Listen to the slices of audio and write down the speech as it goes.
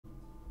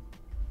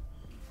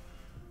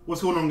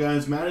What's going on,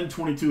 guys? Madden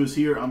 22 is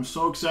here. I'm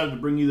so excited to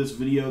bring you this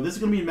video. This is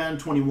going to be Madden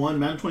 21.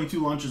 Madden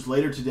 22 launches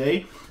later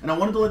today, and I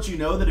wanted to let you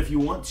know that if you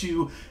want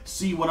to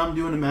see what I'm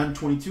doing in Madden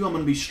 22, I'm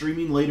going to be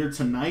streaming later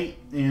tonight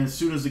and as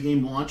soon as the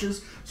game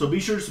launches. So be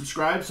sure to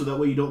subscribe so that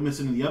way you don't miss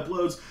any of the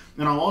uploads,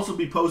 and I'll also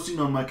be posting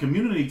on my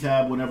community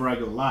tab whenever I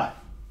go live.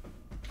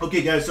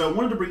 Okay, guys, so I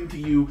wanted to bring to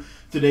you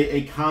today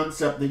a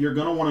concept that you're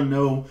going to want to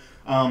know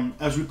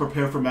as we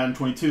prepare for Madden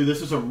 22.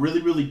 This is a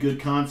really, really good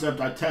concept.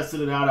 I tested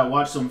it out. I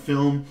watched some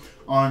film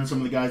on some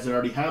of the guys that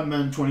already have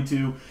Madden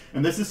 22,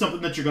 and this is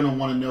something that you're going to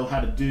want to know how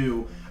to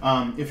do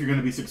if you're going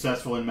to be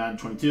successful in Madden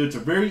 22. It's a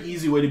very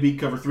easy way to beat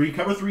Cover 3.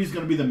 Cover 3 is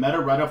going to be the meta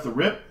right off the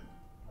rip.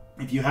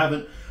 If you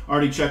haven't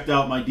already checked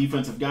out my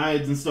defensive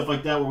guides and stuff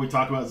like that, where we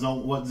talk about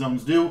what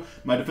zones do,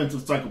 my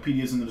defensive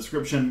encyclopedia is in the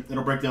description.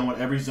 It'll break down what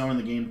every zone in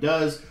the game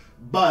does.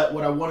 But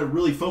what I want to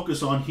really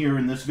focus on here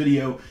in this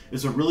video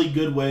is a really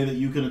good way that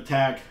you can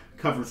attack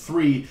Cover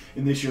 3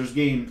 in this year's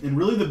game. And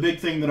really the big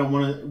thing that I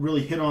want to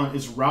really hit on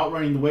is route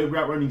running, the way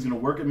route running is going to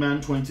work in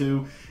Madden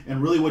 22,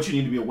 and really what you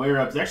need to be aware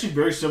of. It's actually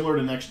very similar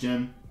to Next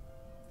Gen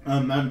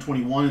Madden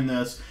 21 in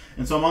this.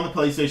 And so I'm on the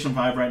PlayStation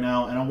 5 right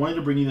now, and I wanted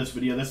to bring you this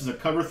video. This is a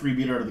Cover 3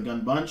 beater out of the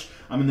gun bunch.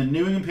 I'm in the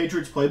New England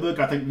Patriots playbook.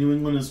 I think New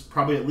England is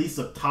probably at least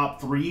the top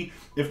 3,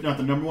 if not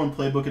the #1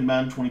 playbook in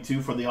Madden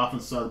 22 for the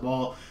offensive side of the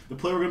ball. The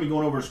play we're going to be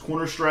going over is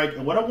corner strike,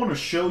 and what I want to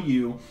show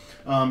you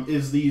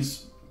is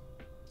these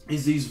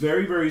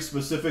very, very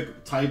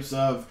specific types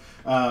of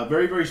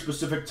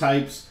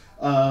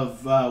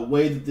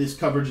way that this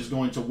coverage is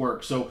going to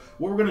work. So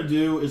what we're going to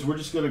do is we're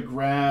just going to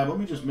grab, let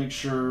me just make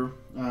sure,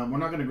 we're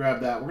not going to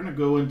grab that. We're going to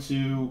go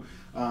into,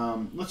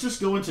 let's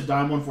just go into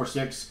Dime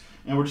 146,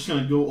 and we're just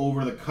going to go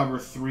over the Cover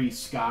 3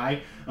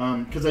 sky,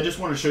 because I just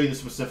want to show you the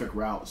specific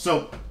route.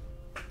 So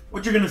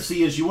what you're going to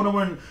see is you want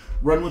to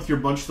run with your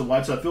bunch to the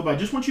wide side field, but I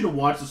just want you to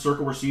watch the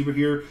circle receiver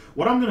here.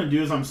 What I'm going to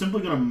do is I'm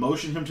simply going to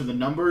motion him to the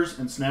numbers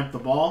and snap the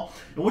ball.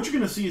 And what you're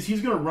going to see is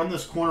he's going to run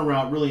this corner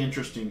route really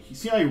interesting. You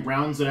see how he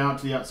rounds it out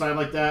to the outside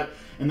like that?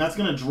 And that's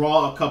going to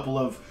draw a couple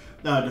of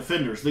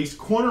defenders. These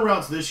corner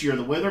routes this year,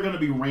 the way they're going to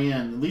be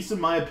ran, at least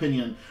in my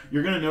opinion,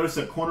 you're going to notice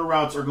that corner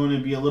routes are going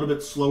to be a little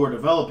bit slower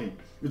developing.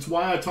 It's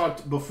why I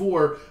talked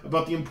before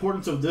about the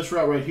importance of this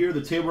route right here,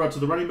 the table route to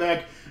the running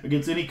back.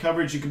 Against any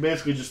coverage, you can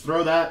basically just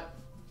throw that,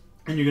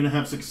 and you're going to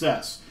have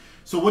success.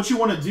 So what you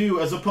want to do,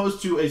 as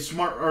opposed to a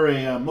smart or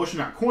a motion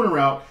out corner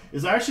route,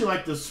 is I actually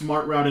like the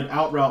smart routed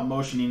out route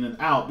motioning and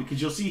out, because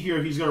you'll see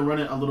here he's going to run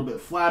it a little bit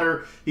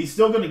flatter. He's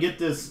still going to get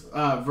this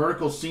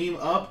vertical seam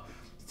up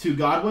to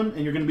Godwin,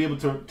 and you're going to be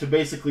able to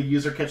basically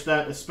user catch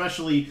that,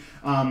 especially,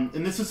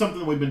 and this is something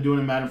that we've been doing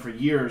in Madden for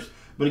years.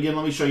 But again,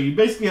 let me show you. You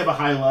basically have a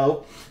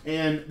high-low.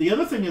 And the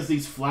other thing is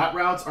these flat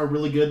routes are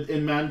really good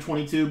in Madden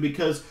 22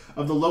 because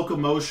of the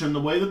locomotion, the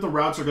way that the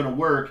routes are going to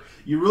work.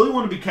 You really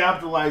want to be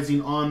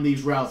capitalizing on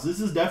these routes. This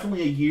is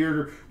definitely a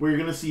year where you're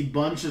going to see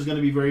bunch is going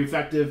to be very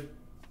effective,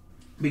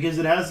 because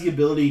it has the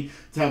ability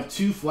to have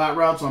 2 flat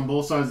routes on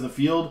both sides of the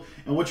field.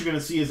 And what you're going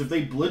to see is if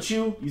they blitz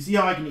you, you see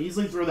how I can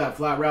easily throw that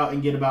flat route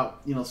and get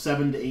about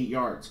 7 to 8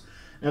 yards.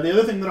 Now, the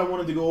other thing that I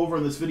wanted to go over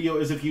in this video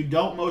is if you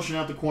don't motion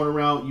out the corner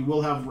route, you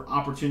will have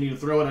opportunity to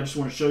throw it. I just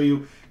want to show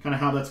you kind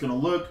of how that's going to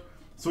look.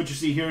 So what you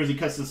see here is he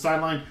cuts to the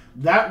sideline.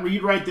 That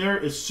read right there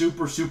is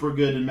super, super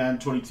good in Madden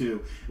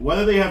 22.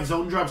 Whether they have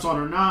zone drops on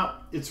or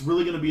not, it's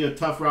really going to be a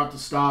tough route to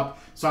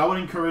stop. So I would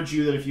encourage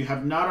you that if you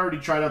have not already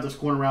tried out this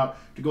corner route,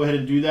 to go ahead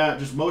and do that.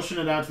 Just motion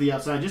it out to the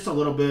outside just a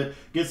little bit,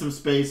 get some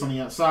space on the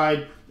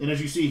outside. And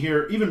as you see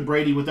here, even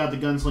Brady, without the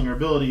gunslinger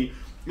ability,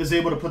 is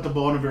able to put the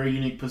ball in a very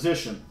unique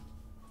position.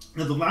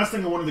 Now, the last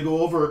thing I wanted to go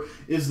over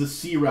is the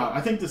C route.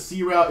 I think the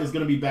C route is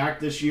going to be back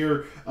this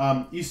year.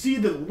 You see,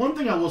 the one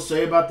thing I will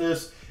say about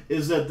this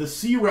is that the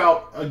C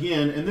route,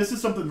 again, and this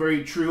is something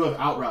very true of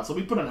out routes. Let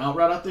me put an out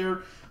route out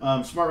there,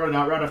 smart route and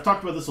out route. I've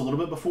talked about this a little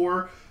bit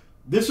before.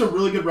 This is a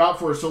really good route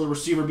for a solo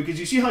receiver because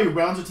you see how he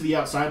rounds it to the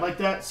outside like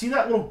that? See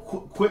that little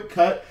quick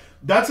cut?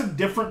 That's a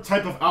different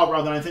type of out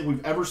route than I think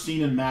we've ever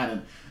seen in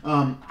Madden.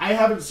 I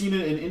haven't seen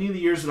it in any of the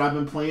years that I've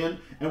been playing,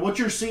 and what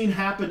you're seeing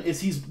happen is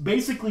he's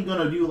basically going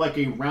to do like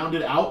a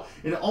rounded out,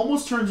 and it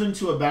almost turns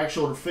into a back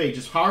shoulder fade.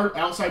 Just hard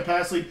outside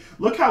pass lead.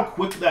 Look how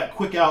quick that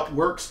quick out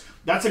works.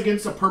 That's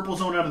against the purple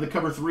zone out of the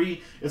Cover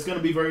 3. It's going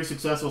to be very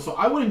successful. So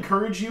I would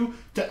encourage you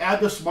to add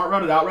the smart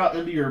routed out route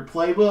into your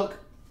playbook.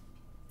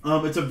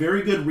 It's a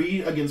very good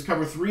read against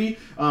Cover 3.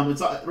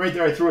 It's right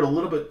there. I threw it a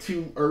little bit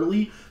too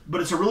early,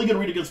 but it's a really good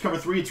read against Cover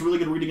 3. It's a really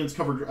good read against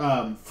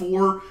Cover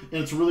 4,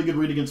 and it's a really good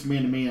read against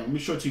man-to-man. Let me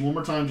show it to you one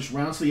more time. Just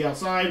rounds to the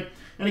outside.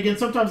 And again,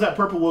 sometimes that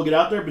purple will get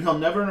out there, but he'll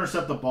never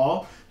intercept the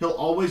ball. He'll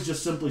always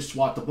just simply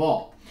swat the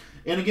ball.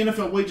 And again, if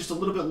I wait just a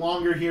little bit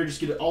longer here, just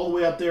get it all the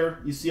way up there,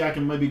 you see I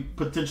can maybe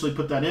potentially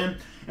put that in.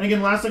 And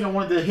again, last thing I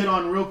wanted to hit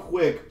on real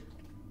quick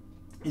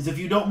is if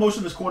you don't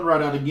motion this corner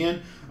route out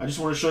again, I just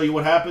want to show you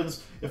what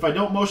happens. If I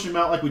don't motion him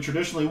out like we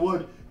traditionally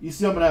would, you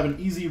see I'm going to have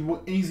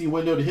an easy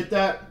window to hit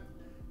that,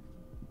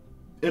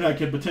 and I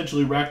could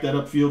potentially rack that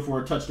upfield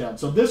for a touchdown.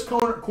 So this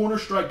corner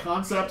strike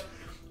concept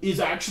is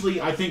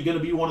actually, I think, going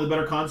to be one of the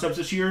better concepts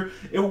this year.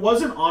 It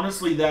wasn't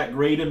honestly that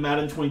great in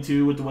Madden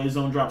 22 with the way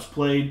zone drops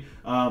played.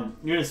 You're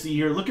going to see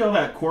here, look at all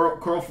that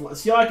curl.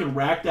 See how I can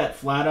rack that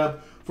flat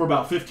up for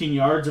about 15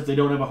 yards if they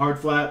don't have a hard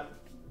flat?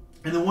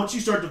 And then once you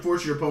start to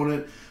force your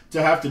opponent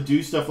to have to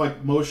do stuff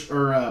like motion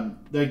or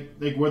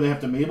like where they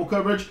have to Mabel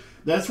coverage,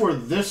 that's where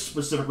this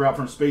specific route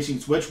from spacing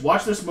switch.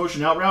 Watch this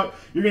motion out route.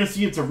 You're going to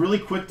see it's a really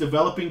quick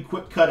developing,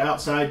 quick cut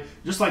outside,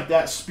 just like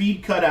that.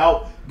 Speed cut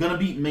out, going to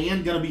beat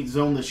man, going to beat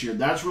zone this year.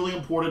 That's really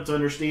important to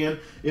understand.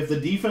 If the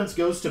defense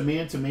goes to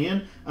man,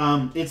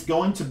 it's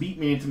going to beat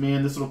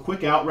man-to-man. This little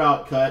quick out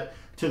route cut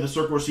to the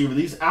circle receiver.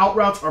 These out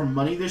routes are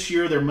money this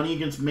year. They're money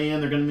against man.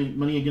 They're going to be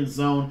money against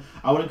zone.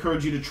 I would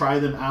encourage you to try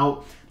them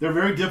out. They're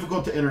very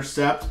difficult to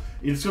intercept.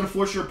 It's going to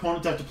force your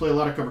opponent to have to play a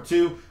lot of cover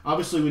two.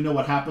 Obviously, we know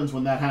what happens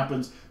when that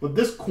happens. But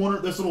this corner,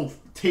 this little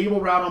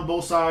table route on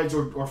both sides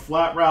or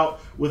flat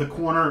route with a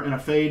corner and a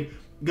fade,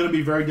 going to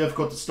be very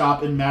difficult to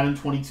stop in Madden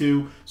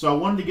 22. So I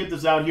wanted to get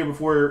this out here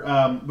before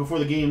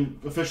the game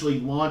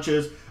officially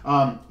launches.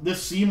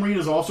 This seam read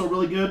is also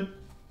really good.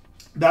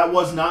 That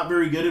was not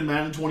very good in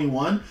Madden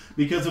 21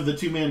 because of the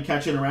two-man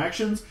catch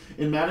interactions.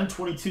 In Madden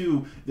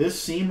 22, this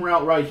seam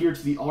route right here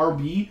to the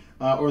RB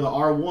or the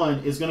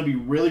R1 is going to be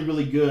really,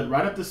 really good.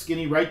 Right up the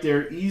skinny, right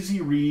there,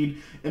 easy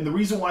read. And the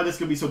reason why this is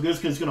going to be so good is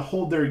because it's going to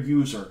hold their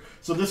user.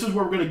 So this is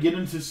where we're going to get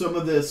into some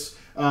of this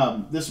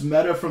this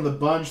meta from the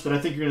bunch that I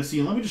think you're going to see.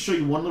 And let me just show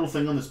you one little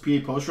thing on this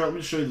PA post route. Let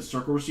me just show you the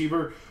circle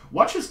receiver.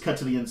 Watch his cut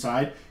to the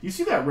inside. You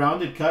see that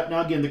rounded cut?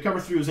 Now, again, the cover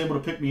 3 was able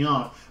to pick me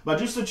off, but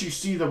just that you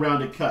see the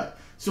rounded cut.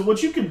 So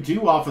what you can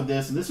do off of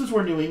this, and this is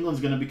where New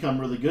England's going to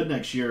become really good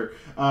next year,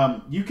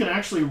 you can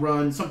actually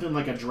run something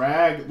like a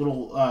drag,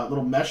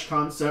 little mesh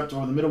concept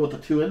over the middle with the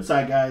two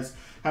inside guys,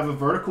 have a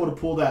vertical to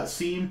pull that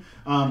seam,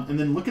 and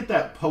then look at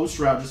that post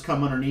route just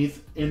come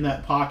underneath in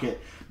that pocket.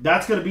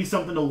 That's going to be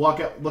something to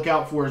look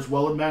out for as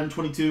well in Madden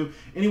 22.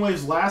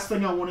 Anyways, last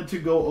thing I wanted to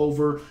go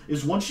over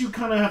is once you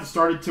kind of have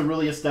started to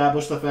really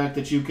establish the fact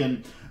that you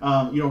can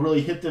really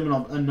hit them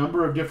in a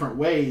number of different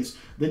ways,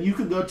 then you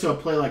can go to a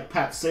play like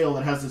Pat Sale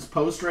that has this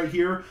post right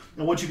here.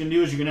 And what you can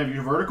do is you can have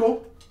your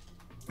vertical,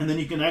 and then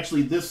you can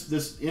actually,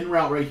 this in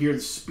route right here, the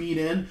speed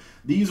in,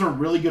 these are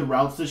really good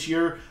routes this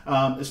year,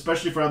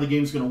 especially for how the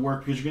game's going to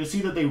work, because you're going to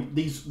see that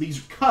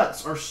these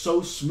cuts are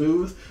so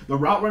smooth. The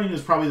route running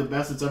is probably the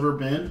best it's ever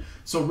been.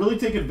 So really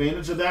take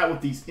advantage of that with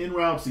these in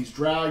routes. These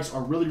drags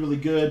are really, really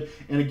good.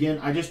 And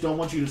again, I just don't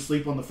want you to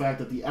sleep on the fact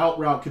that the out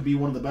route could be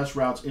one of the best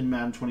routes in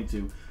Madden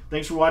 22.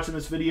 Thanks for watching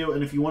this video,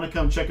 and if you want to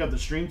come check out the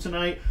stream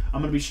tonight,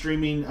 I'm going to be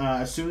streaming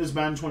as soon as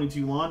Madden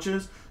 22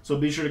 launches, so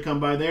be sure to come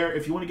by there.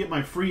 If you want to get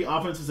my free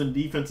offenses and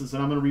defenses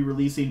that I'm going to be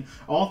releasing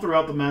all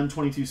throughout the Madden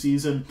 22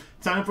 season,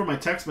 sign up for my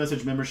text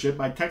message membership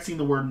by texting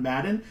the word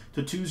Madden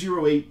to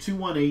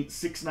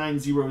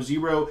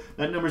 208-218-6900.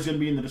 That number is going to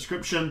be in the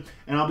description,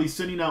 and I'll be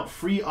sending out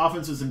free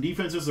offenses and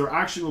defenses. There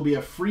actually will be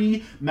a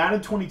free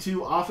Madden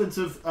 22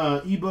 offensive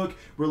ebook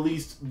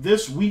released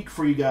this week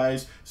for you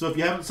guys, so if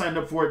you haven't signed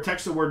up for it,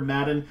 text the word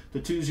Madden to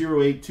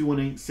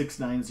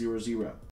 208-218-6900.